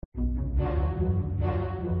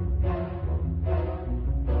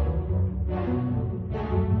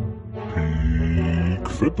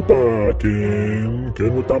Fitba,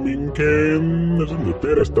 Ken what I mean, Ken, isn't the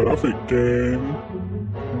terrorist traffic, Ken?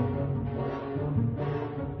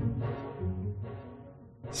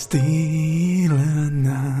 Stille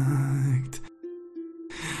Nacht,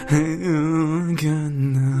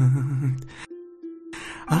 Nacht,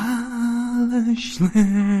 alles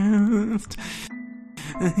schläft,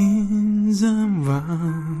 einsam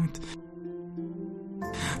wacht.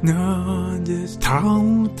 Nur das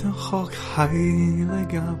traute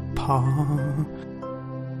heilige Paar,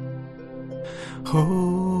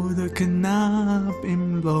 roter Knapp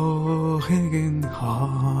im lochigen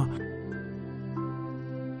Haar.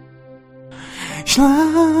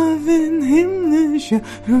 Schlafen himmlische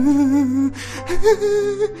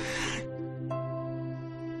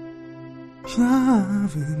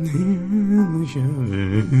Schlafen himmlische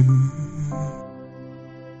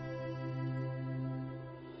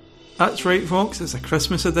That's right, folks, it's a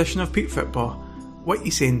Christmas edition of Pete Fitba. What you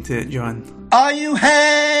saying to it, John? Are you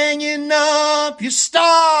hanging up your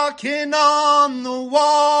stocking on the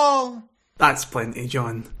wall? That's plenty,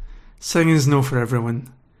 John. Singing's no for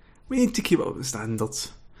everyone. We need to keep up with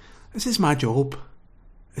standards. This is my job.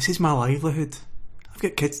 This is my livelihood. I've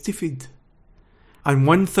got kids to feed. And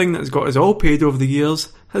one thing that's got us all paid over the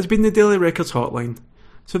years has been the Daily Records hotline.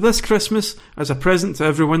 So this Christmas, as a present to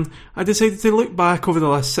everyone, I decided to look back over the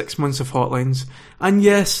last 6 months of hotlines. And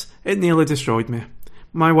yes, it nearly destroyed me.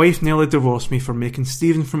 My wife nearly divorced me for making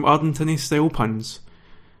Stephen from Ardington style puns.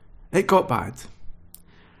 It got bad.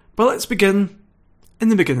 But let's begin in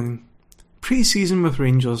the beginning. Pre-season with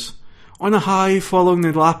Rangers, on a high following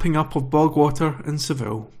the lapping up of Bogwater in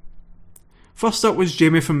Seville. First up was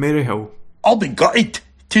Jamie from Maryhill. I'll be gutted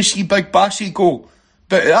to see Big Bassy go,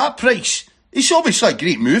 but at that price, it's obviously a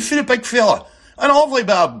great move for the big fella, and a lovely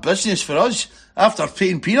bit of business for us after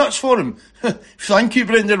paying peanuts for him. Thank you,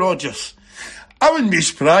 Brendan Rodgers. I wouldn't be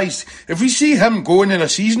surprised if we see him going in a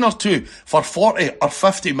season or two for 40 or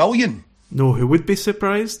 50 million. No, who would be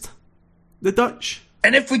surprised? The Dutch.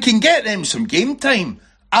 And if we can get them some game time,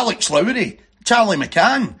 Alex Lowry, Charlie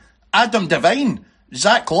McCann, Adam Devine,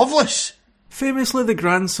 Zach Lovelace. Famously the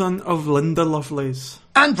grandson of Linda Lovelace.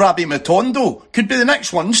 And Rabbi Matondo could be the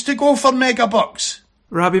next ones to go for mega bucks.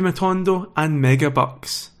 Rabbi Matondo and mega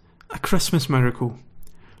bucks. A Christmas miracle.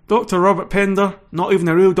 Dr. Robert Pender, not even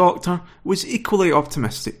a real doctor, was equally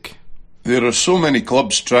optimistic. There are so many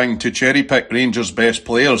clubs trying to cherry-pick Rangers' best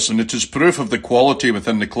players, and it is proof of the quality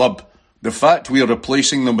within the club. The fact we are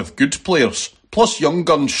replacing them with good players, plus young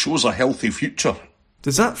guns, shows a healthy future.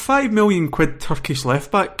 Does that £5 million Turkish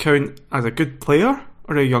left-back count as a good player,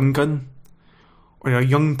 or a young gun? Or a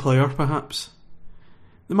young player, perhaps?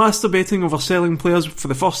 The masturbating over selling players for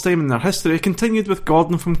the first time in their history continued with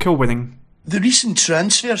Gordon from Kilwinning. The recent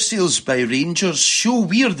transfer sales by Rangers show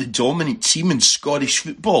we are the dominant team in Scottish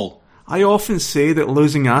football. I often say that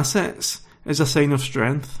losing assets is a sign of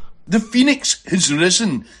strength. The Phoenix has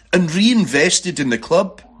risen and reinvested in the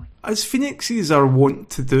club. As Phoenixes are wont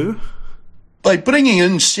to do. By bringing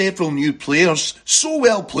in several new players, so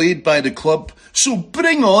well played by the club, so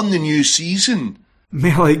bring on the new season.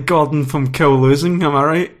 Me like Gordon from Kill losing, am I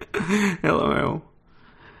right? LOL.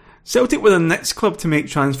 Celtic were the next club to make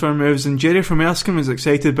transfer moves, and Jerry from Erskine was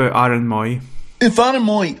excited about Aaron Moy. If Aaron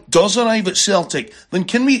Moy does arrive at Celtic, then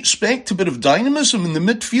can we expect a bit of dynamism in the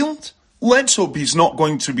midfield? Let's hope he's not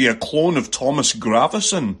going to be a clone of Thomas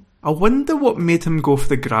Gravison. I wonder what made him go for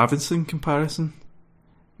the Gravison comparison.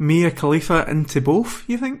 Mia Khalifa into both,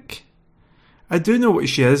 you think? I do know what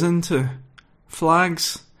she is into.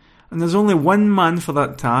 Flags. And there's only one man for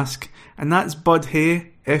that task, and that's Bud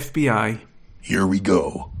Hay, FBI. Here we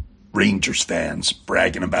go. Rangers fans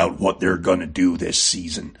bragging about what they're going to do this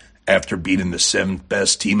season after beating the 7th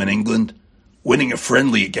best team in England. Winning a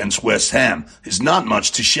friendly against West Ham is not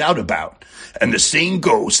much to shout about, and the saying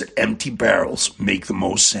goes that empty barrels make the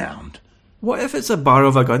most sound. What if it's a bar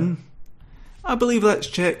of a gun? I believe that's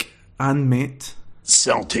check and mate.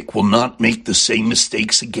 Celtic will not make the same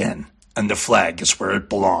mistakes again, and the flag is where it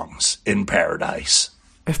belongs, in paradise.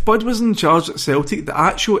 If Bud was in charge at Celtic, the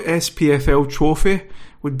actual SPFL trophy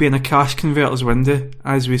would be in a cash converter's window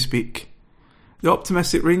as we speak. The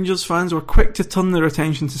optimistic Rangers fans were quick to turn their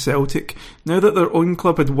attention to Celtic now that their own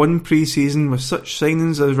club had won pre-season with such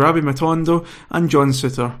signings as Rabbi Matondo and John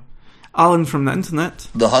Suter. Alan from the internet.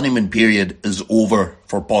 The honeymoon period is over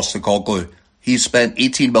for Postecoglou. He's spent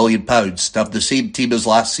 £18 million to have the same team as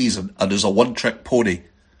last season and is a one-trick pony.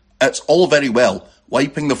 It's all very well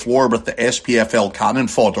wiping the floor with the SPFL cannon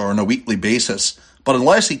fodder on a weekly basis, but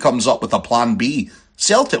unless he comes up with a plan B,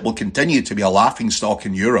 Celtic will continue to be a laughingstock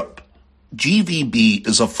in Europe. GVB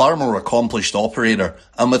is a far more accomplished operator,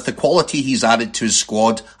 and with the quality he's added to his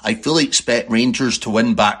squad, I fully expect Rangers to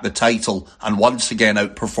win back the title and once again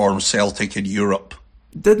outperform Celtic in Europe.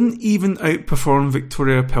 Didn't even outperform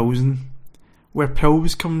Victoria Pilsen, where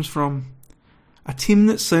Pils comes from. A team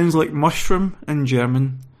that sounds like mushroom in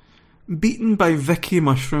German. Beaten by Vicky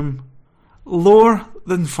Mushroom. Lower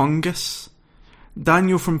than fungus.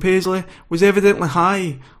 Daniel from Paisley was evidently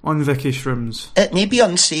high on Vicky Shrooms. It may be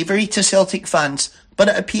unsavoury to Celtic fans, but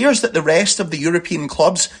it appears that the rest of the European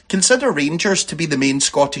clubs consider Rangers to be the main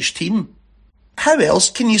Scottish team. How else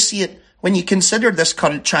can you see it when you consider this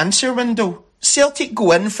current transfer window? Celtic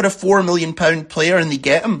go in for a £4 million player and they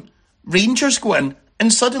get him. Rangers go in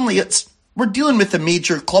and suddenly it's, we're dealing with a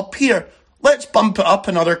major club here. Let's bump it up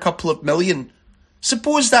another couple of million.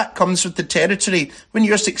 Suppose that comes with the territory when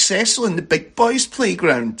you're successful in the big boys'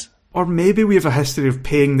 playground. Or maybe we have a history of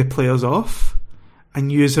paying the players off,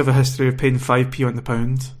 and yous have a history of paying 5p on the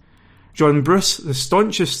pound. John Bruce, the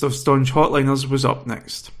staunchest of staunch hotliners, was up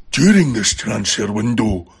next. During this transfer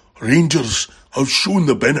window, Rangers have shown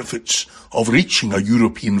the benefits of reaching a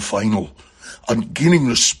European final and gaining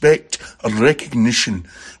respect and recognition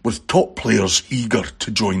with top players eager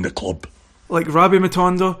to join the club. Like Rabbi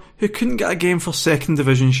Matondo, who couldn't get a game for 2nd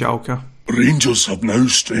Division Schalke. Rangers have now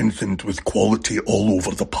strengthened with quality all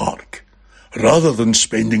over the park. Rather than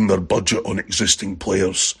spending their budget on existing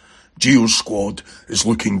players, Gio's squad is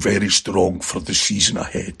looking very strong for the season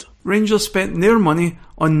ahead. Rangers spent their money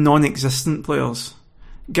on non-existent players.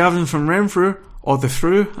 Gavin from Renfrew, or the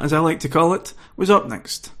Frew as I like to call it, was up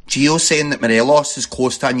next. Gio saying that Morelos is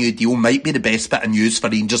close to a new deal might be the best bit of news for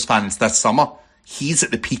Rangers fans this summer. He's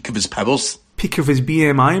at the peak of his powers. Peak of his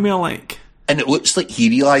BMI, may I like. And it looks like he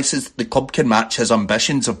realises the club can match his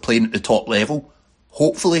ambitions of playing at the top level.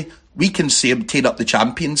 Hopefully, we can see him tear up the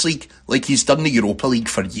Champions League like he's done the Europa League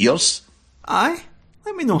for years. Aye,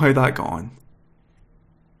 let me know how that got on.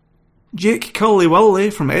 Jake Cully-Willy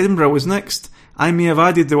from Edinburgh was next. I may have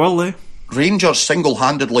added the Willy. Rangers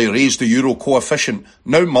single-handedly raised the Euro coefficient.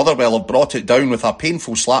 Now Motherwell have brought it down with a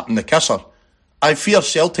painful slap in the kisser. I fear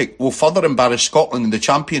Celtic will further embarrass Scotland in the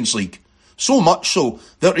Champions League. So much so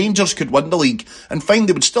that Rangers could win the league and find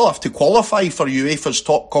they would still have to qualify for UEFA's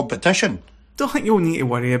top competition. Don't think you'll need to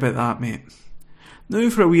worry about that, mate. Now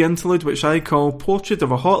for a wee interlude which I call Portrait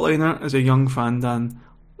of a Hotliner as a Young Fan Dan.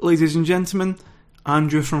 Ladies and gentlemen,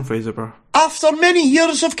 Andrew from Fraserburgh. After many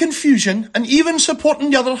years of confusion and even supporting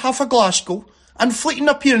the other half of Glasgow and fleeting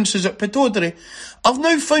appearances at Pittodrie, I've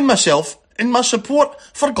now found myself in my support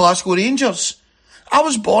for Glasgow Rangers. I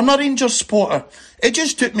was born a Rangers supporter. It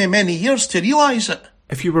just took me many years to realise it.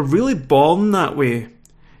 If you were really born that way,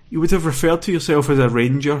 you would have referred to yourself as a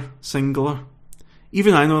Ranger, singular.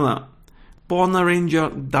 Even I know that. Born a Ranger,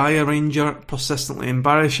 die a Ranger, persistently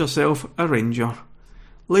embarrass yourself, a Ranger.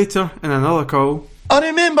 Later, in another call, I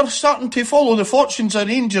remember starting to follow the fortunes of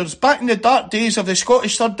Rangers back in the dark days of the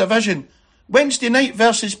Scottish 3rd Division. Wednesday night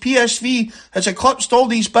versus PSV has eclipsed all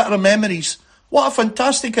these bitter memories. What a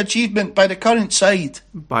fantastic achievement by the current side.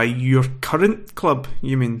 By your current club,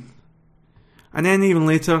 you mean? And then even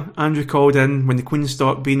later, Andrew called in when the Queen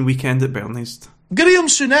stopped being weekend at Burnley's. Graham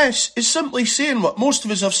Souness is simply saying what most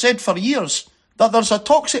of us have said for years, that there's a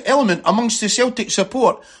toxic element amongst the Celtic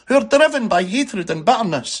support who are driven by hatred and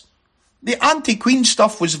bitterness. The anti-Queen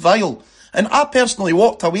stuff was vile, and I personally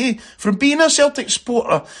walked away from being a Celtic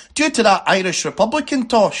supporter due to that Irish Republican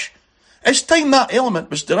tosh. It's time that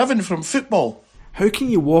element was driven from football. How can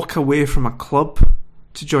you walk away from a club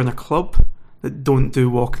to join a club that don't do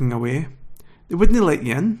walking away? They wouldn't let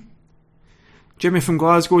you in. Jimmy from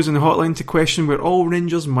Glasgow is on the hotline to question where all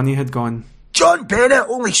Rangers' money had gone. John Bennett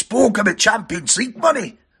only spoke about Champions League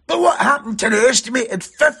money, but what happened to the estimated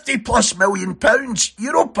 £50+ million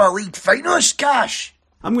Europa League finalist cash?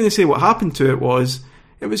 I'm going to say what happened to it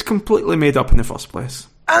was completely made up in the first place.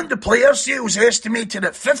 And the player sales estimated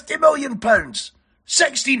at £50 million.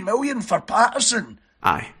 16 million for Patterson.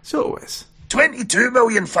 Aye, so it was. 22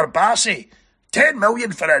 million for Bassey. 10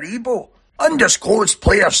 million for Aribo. Undisclosed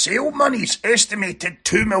player sale money's estimated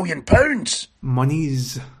 £2 million.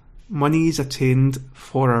 Money's attained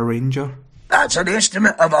for a Ranger. That's an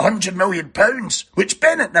estimate of £100 million, which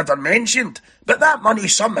Bennett never mentioned, but that money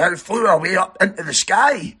somehow flew away up into the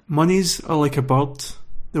sky. Monies are like a bird.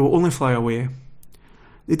 They will only fly away.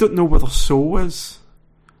 They don't know where their soul is.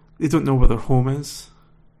 They don't know where their home is.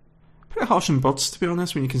 Pretty harsh on birds, to be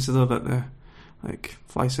honest, when you consider that they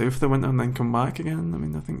fly south for the winter and then come back again. I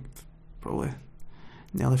mean, I think probably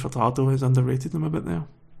Nelly Furtado has underrated them a bit there.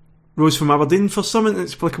 Rose from Aberdeen, for some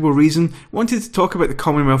inexplicable reason, wanted to talk about the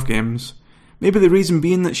Commonwealth Games. Maybe the reason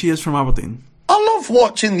being that she is from Aberdeen. I love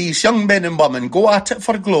watching these young men and women go at it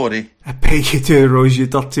for glory. I bet you do, Rose, you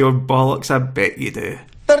dirty old bollocks, I bet you do.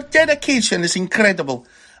 Their dedication is incredible,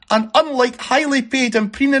 and unlike highly paid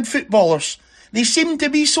and preening footballers, they seem to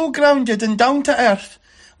be so grounded and down to earth.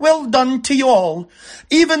 Well done to you all.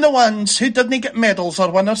 Even the ones who didn't get medals are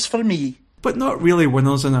winners for me. But not really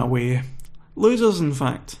winners in a way. Losers, in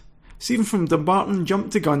fact. Stephen from Dumbarton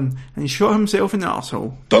jumped the gun and shot himself in the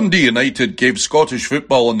arsehole. Dundee United gave Scottish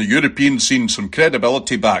football on the European scene some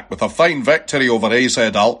credibility back with a fine victory over AZ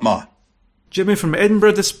Alkmaar. Jimmy from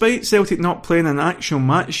Edinburgh, despite Celtic not playing an actual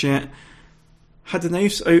match yet, had the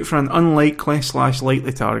knives out for an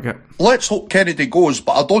unlikely/likely target. Let's hope Kennedy goes,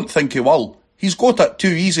 but I don't think he will. He's got it too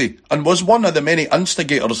easy and was one of the many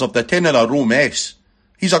instigators of the 10-in-a-row mess.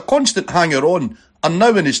 He's a constant hanger-on and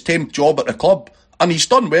now in his 10th job at the club, and he's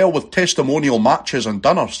done well with testimonial matches and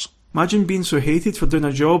dinners. Imagine being so hated for doing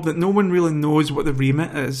a job that no one really knows what the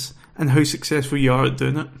remit is and how successful you are at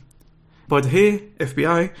doing it. But hey,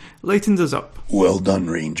 FBI, lightened us up. Well done,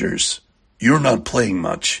 Rangers. You're not playing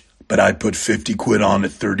much, but I put 50 quid on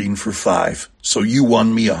at 13 for 5, so you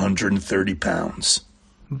won me £130.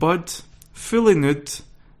 Bud, fully nude,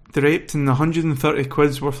 draped in 130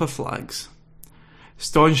 quid's worth of flags.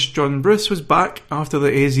 Staunch John Bruce was back after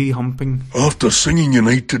the AZ humping. After singing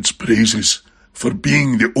United's praises for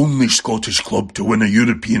being the only Scottish club to win a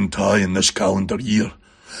European tie in this calendar year,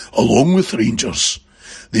 along with Rangers,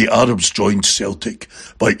 the Arabs joined Celtic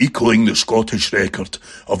by equalling the Scottish record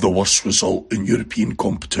of the worst result in European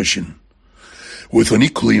competition. With an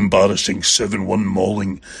equally embarrassing 7-1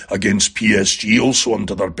 mauling against PSG also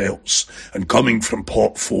under their belts and coming from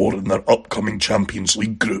pot 4 in their upcoming Champions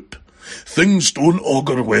League group, things don't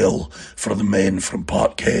augur well for the men from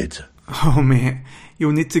Parkhead. Oh mate,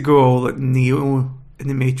 you'll need to go all like Neo in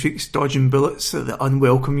the Matrix, dodging bullets at the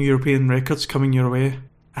unwelcome European records coming your way.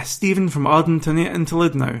 A Stephen from Ardington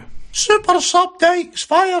interlude now. Super Sub Dykes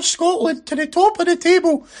fire Scotland to the top of the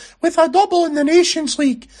table with a double in the Nations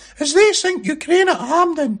League as they sink Ukraine at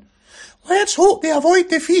Hampden. Let's hope they avoid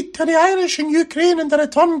defeat to the Irish and Ukraine in the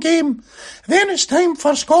return game. Then it's time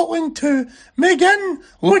for Scotland to begin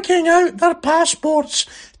looking out their passports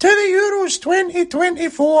to the Euros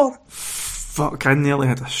 2024. Fuck, I nearly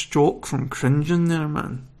had a stroke from cringing there,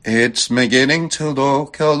 man. It's beginning to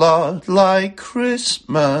look a lot like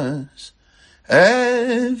Christmas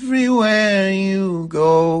everywhere you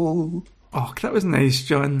go. Oh, that was nice,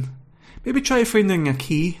 John. Maybe try finding a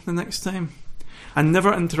key the next time. And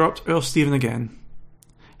never interrupt Earl Stephen again.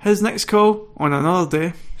 His next call on another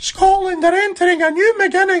day. Scotland are entering a new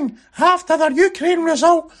beginning after their Ukraine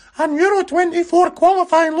result, and Euro 24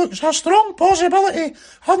 qualifying looks a strong possibility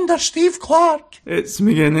under Steve Clarke. It's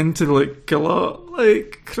beginning to look a lot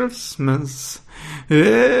like Christmas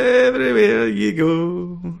everywhere you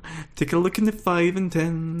go. Take a look in the 5 and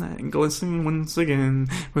 10 and glisten once again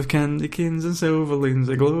with candy canes and silver lanes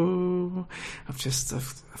aglow. I've just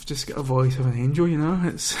got a voice of an angel, you know.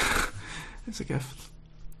 It's a gift.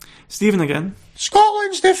 Stephen again.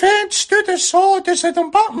 Scotland's defence stood as solid as the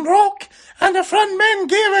Dumbarton Rock, and the front men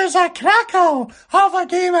gave us a cracker of a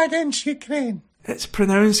game against Ukraine. It's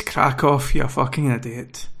pronounced Krakow, you fucking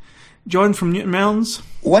idiot. John from Newton Mellons.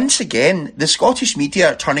 Once again, the Scottish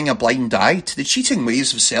media are turning a blind eye to the cheating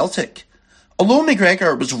ways of Celtic. Although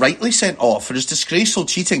McGregor was rightly sent off for his disgraceful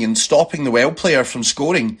cheating in stopping the Well player from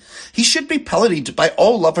scoring, he should be pilloried by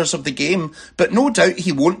all lovers of the game, but no doubt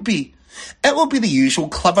he won't be. It will be the usual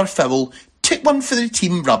clever foul, took one for the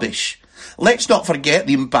team rubbish. Let's not forget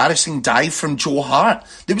the embarrassing dive from Joe Hart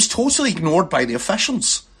that was totally ignored by the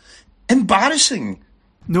officials. Embarrassing.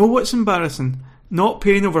 No, what's embarrassing? Not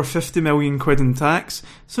paying over 50 million quid in tax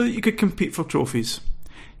so that you could compete for trophies.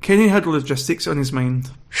 Kenny had logistics on his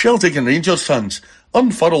mind. Celtic and Rangers fans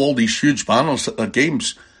unfurl all these huge banners at their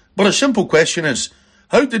games, but a simple question is,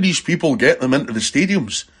 how did these people get them into the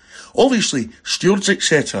stadiums? Obviously, stewards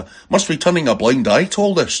etc. must be turning a blind eye to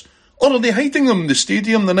all this, or are they hiding them in the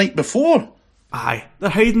stadium the night before? Aye, they're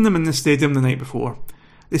hiding them in the stadium the night before.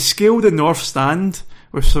 They scaled the North Stand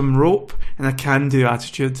with some rope and a can-do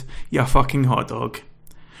attitude, you fucking hot dog.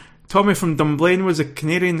 Tommy from Dunblane was a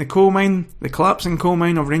canary in the coal mine, the collapsing coal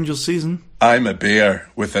mine of Rangers season. I'm a bear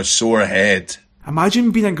with a sore head.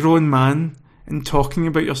 Imagine being a grown man and talking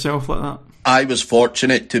about yourself like that. I was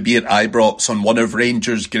fortunate to be at Ibrox on one of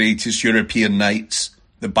Rangers' greatest European nights,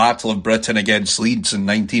 the Battle of Britain against Leeds in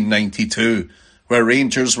 1992, where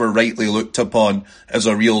Rangers were rightly looked upon as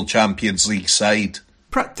a real Champions League side.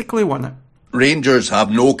 Practically won it. Rangers have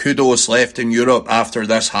no kudos left in Europe after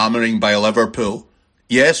this hammering by Liverpool.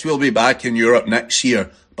 Yes, we'll be back in Europe next year,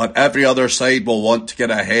 but every other side will want to get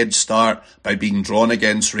a head start by being drawn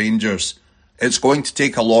against Rangers. It's going to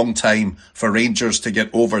take a long time for Rangers to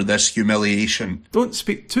get over this humiliation. Don't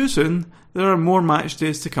speak too soon, there are more match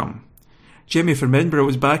days to come. Jamie from Edinburgh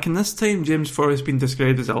was back, and this time James Forrest, being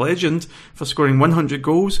described as a legend for scoring 100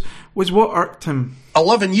 goals, was what irked him.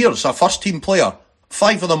 11 years, a first-team player.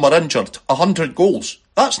 5 of them were injured. 100 goals.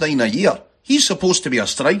 That's 9 a year. He's supposed to be a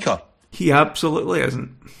striker. He absolutely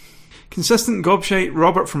isn't. Consistent gobshite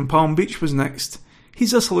Robert from Palm Beach was next.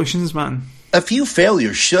 He's a solutions man. A few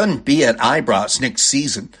failures shouldn't be at Ibrox next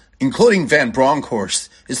season, including Van Bronckhorst,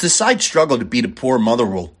 as the side struggle to beat a poor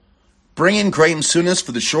Motherwell. Bring in Graham Souness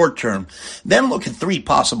for the short term, then look at 3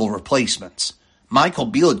 possible replacements. Michael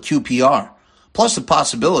Beale at QPR, plus the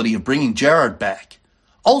possibility of bringing Gerrard back.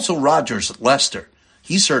 Also Rodgers at Leicester.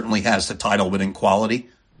 He certainly has the title-winning quality.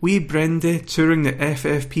 Wee Brendy, touring the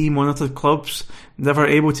FFP-monitored clubs, never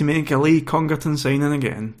able to make a Lee Congerton signing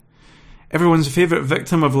again. Everyone's favourite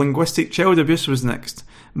victim of linguistic child abuse was next,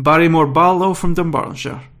 Barrymore Barlow from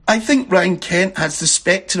Dunbartonshire. I think Ryan Kent has the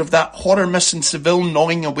spectre of that horror miss in Seville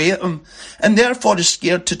gnawing away at him, and therefore is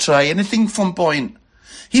scared to try anything flamboyant.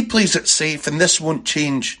 He plays it safe, and this won't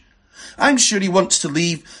change. I'm sure he wants to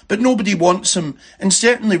leave, but nobody wants him, and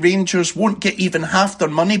certainly Rangers won't get even half their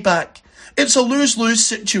money back. It's a lose-lose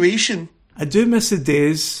situation. I do miss the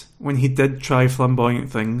days when he did try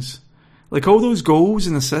flamboyant things, like all those goals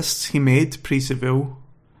and assists he made pre-Seville.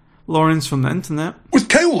 Lawrence from the internet. With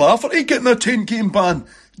Kyle Lafferty getting a 10-game ban,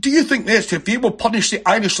 do you think the SFA will punish the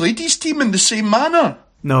Irish ladies team in the same manner?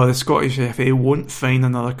 No, the Scottish FA won't fine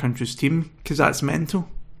another country's team, because that's mental.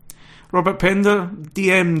 Robert Pender,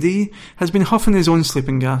 DMD, has been huffing his own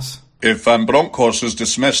sleeping gas. If Van Bronckhorst is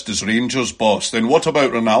dismissed as Rangers boss, then what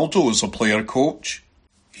about Ronaldo as a player-coach?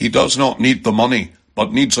 He does not need the money,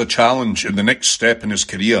 but needs a challenge in the next step in his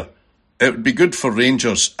career. It would be good for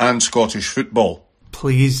Rangers and Scottish football.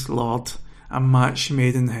 Please, Lord, a match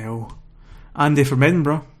made in hell. Andy from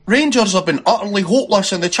Edinburgh. Rangers have been utterly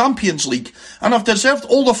hopeless in the Champions League and have deserved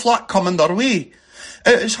all the flack coming their way.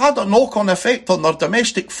 It has had a knock-on effect on their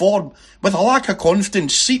domestic form, with a lack of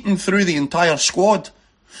confidence seeping through the entire squad.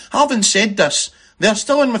 Having said this, they're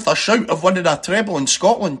still in with a shout of winning a treble in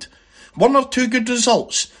Scotland. 1 or 2 good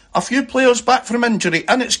results, a few players back from injury,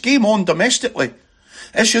 and it's game on domestically.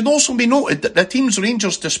 It should also be noted that the teams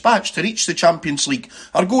Rangers dispatched to reach the Champions League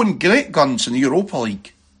are going great guns in the Europa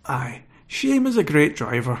League. Aye, Shame is a great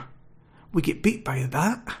driver. We get beat by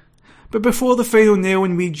that. But before the final nail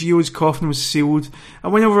in wee Gio's coffin was sealed, a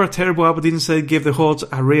win over a terrible Aberdeen side gave the Hordes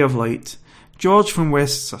a ray of light. George from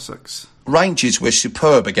West Sussex. Rangers was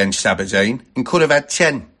superb against Aberdeen and could have had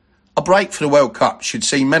 10. A break for the World Cup should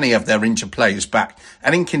see many of their injured players back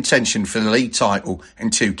and in contention for the league title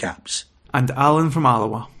and 2 caps. And Alan from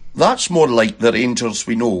Alloa. That's more like the Rangers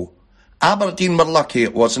we know. Aberdeen were lucky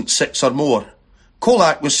it wasn't 6 or more.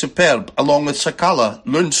 Kolak was superb along with Sakala,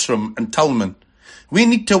 Lundstrom and Tillman. We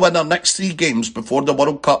need to win our next 3 games before the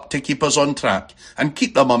World Cup to keep us on track and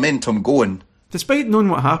keep the momentum going. Despite knowing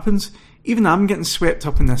what happens, even I'm getting swept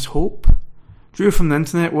up in this hope. Drew from the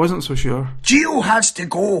internet wasn't so sure. Gio has to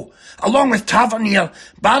go. Along with Tavernier,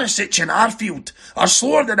 Barisic and Arfield are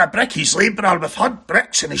slower than a brickies labourer with hard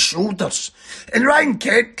bricks on his shoulders. And Ryan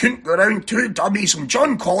Kent couldn't go round 2 dummies in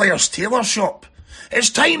John Collier's tailor shop.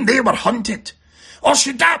 It's time they were hunted. Or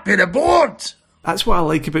should that be the board? That's what I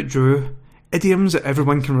like about Drew. Idioms that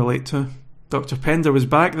everyone can relate to. Dr. Pender was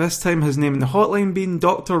back, this time his name in the hotline being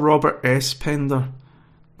Dr. Robert S. Pender.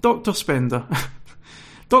 Dr. Spender.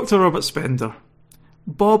 Dr. Robert Spender.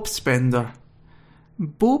 Bob Spender.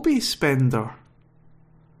 Bobby Spender.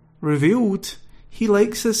 Revealed he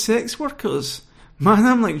likes his sex workers. Man,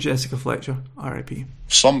 I'm like Jessica Fletcher. R.I.P.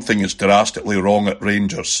 Something is drastically wrong at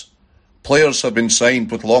Rangers. Players have been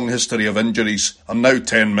signed with long history of injuries and now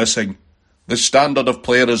 10 missing. The standard of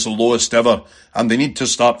player is the lowest ever and they need to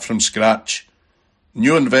start from scratch.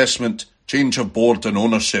 New investment, change of board and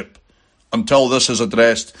ownership. Until this is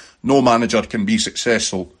addressed, no manager can be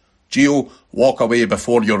successful. Gio, walk away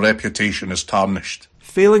before your reputation is tarnished.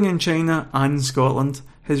 Failing in China and Scotland,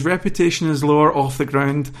 his reputation is lower off the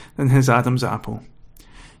ground than his Adam's apple.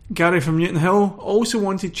 Gary from Newton Hill also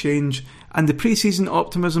wanted change, and the pre-season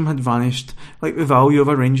optimism had vanished, like the value of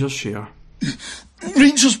a Rangers share.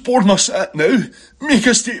 Rangers board must sit now. Make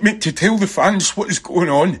a statement to tell the fans what is going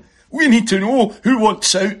on. We need to know who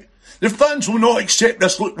wants out. The fans will not accept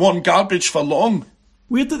this lukewarm garbage for long.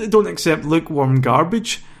 Weird that they don't accept lukewarm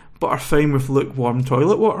garbage, but are fine with lukewarm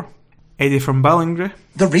toilet water. Eddie from Ballingry.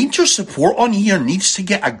 The Rangers support on here needs to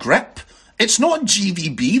get a grip. It's not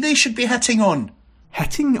GVB they should be hitting on.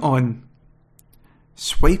 Hitting on?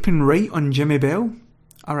 Swiping right on Jimmy Bell?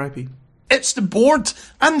 R.I.P. It's the board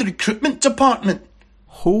and the recruitment department.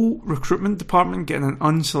 Whole recruitment department getting an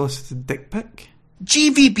unsolicited dick pic?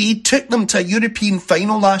 GVB took them to a European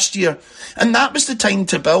final last year, and that was the time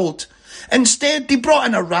to build. Instead, they brought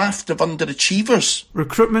in a raft of underachievers.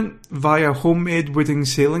 Recruitment via homemade wooden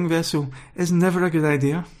sailing vessel is never a good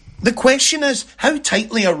idea. The question is, how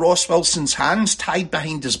tightly are Ross Wilson's hands tied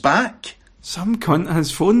behind his back? Some cunt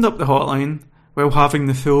has phoned up the hotline while having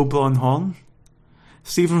the full-blown horn.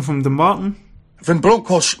 Stephen from Dumbarton. Van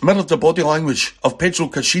Bronckhorst mirrored the body language of Pedro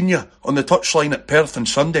Caixinha on the touchline at Perth on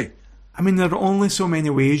Sunday. I mean, there are only so many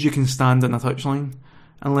ways you can stand on a touchline,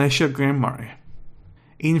 unless you're Graham Murray.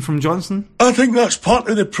 Ian from Johnson. I think that's part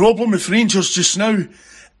of the problem with Rangers just now,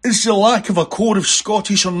 is the lack of a core of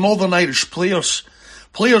Scottish or Northern Irish players.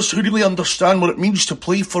 Players who really understand what it means to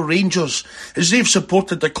play for Rangers, as they've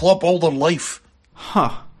supported the club all their life.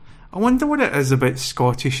 Huh. I wonder what it is about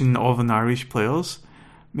Scottish and Northern Irish players.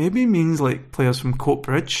 Maybe it means like players from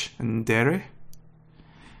Coatbridge and Derry.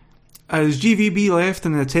 As GVB left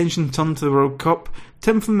and the attention turned to the World Cup,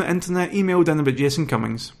 Tim from the internet emailed in about Jason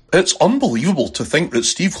Cummings. It's unbelievable to think that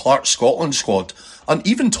Steve Clarke's Scotland squad, and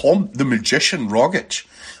even Tom the Magician Rogic,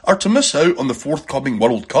 are to miss out on the forthcoming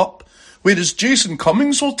World Cup, whereas Jason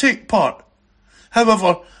Cummings will take part.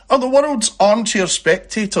 However, are the world's armchair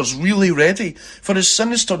spectators really ready for his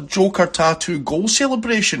sinister Joker tattoo goal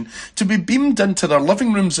celebration to be beamed into their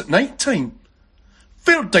living rooms at night time?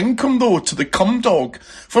 Fair dinkum, though, to the cum dog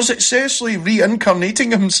for successfully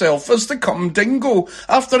reincarnating himself as the cum dingo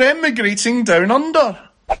after emigrating down under.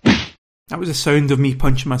 That was the sound of me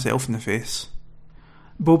punching myself in the face.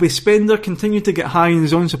 Bobby Spender continued to get high in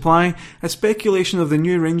his own supply as speculation of the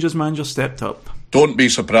new Rangers manager stepped up. Don't be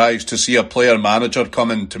surprised to see a player-manager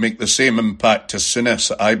come in to make the same impact as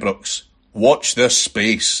Souness at Ibrox. Watch this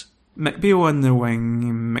space. McBeal on the wing,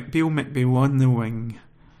 McBeal on the wing.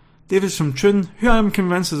 Davis from Troon, who I am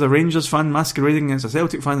convinced is a Rangers fan masquerading as a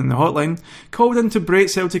Celtic fan in the hotline, called in to berate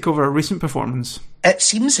Celtic over a recent performance. It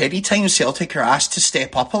seems any time Celtic are asked to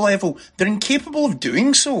step up a level, they're incapable of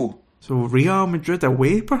doing so. So Real Madrid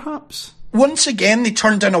away, perhaps? Once again, they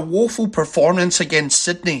turned in a woeful performance against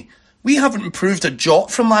Sydney. We haven't improved a jot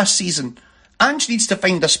from last season. Ange needs to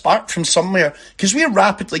find a spark from somewhere, because we're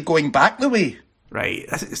rapidly going back the way. Right,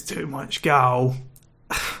 this is too much, gal.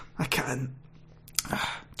 I can't.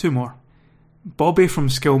 Two more. Bobby from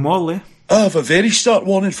Skilmorley. I have a very stark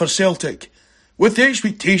warning for Celtic. With the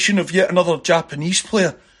expectation of yet another Japanese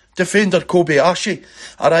player, defender Kobayashi,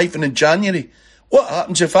 arriving in January, what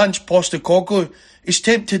happens if Ange Postecoglou is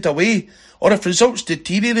tempted away, or if results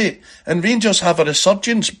deteriorate and Rangers have a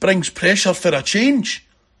resurgence brings pressure for a change?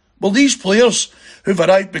 Will these players, who've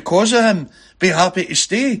arrived because of him, be happy to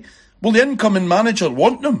stay? Will the incoming manager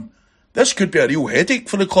want them? This could be a real headache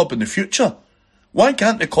for the club in the future. Why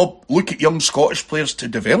can't the club look at young Scottish players to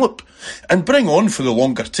develop and bring on for the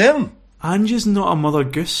longer term? Ange is not a mother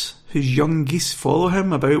goose whose young geese follow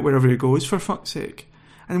him about wherever he goes, for fuck's sake.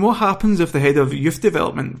 And what happens if the head of youth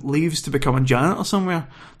development leaves to become a janitor somewhere?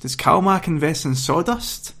 Does Calmac invest in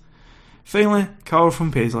sawdust? Finally, Carl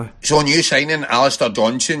from Paisley. So new signing Alistair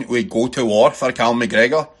Johnson would go to war for Cal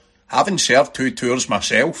McGregor. Having served 2 tours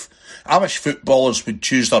myself, I wish footballers would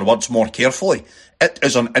choose their words more carefully. It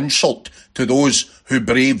is an insult to those who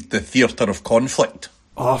braved the theatre of conflict.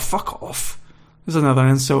 Oh, fuck off. There's another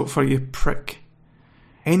insult for you, prick.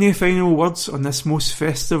 Any final words on this most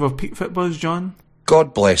festive of peak Fitbas, John?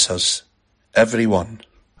 God bless us, everyone.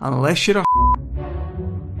 Unless you're a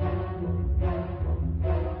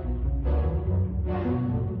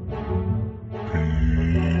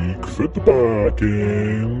Fitba,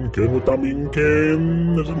 Ken what I mean,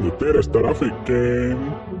 Ken? Isn't the terrorist traffic,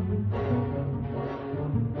 Ken?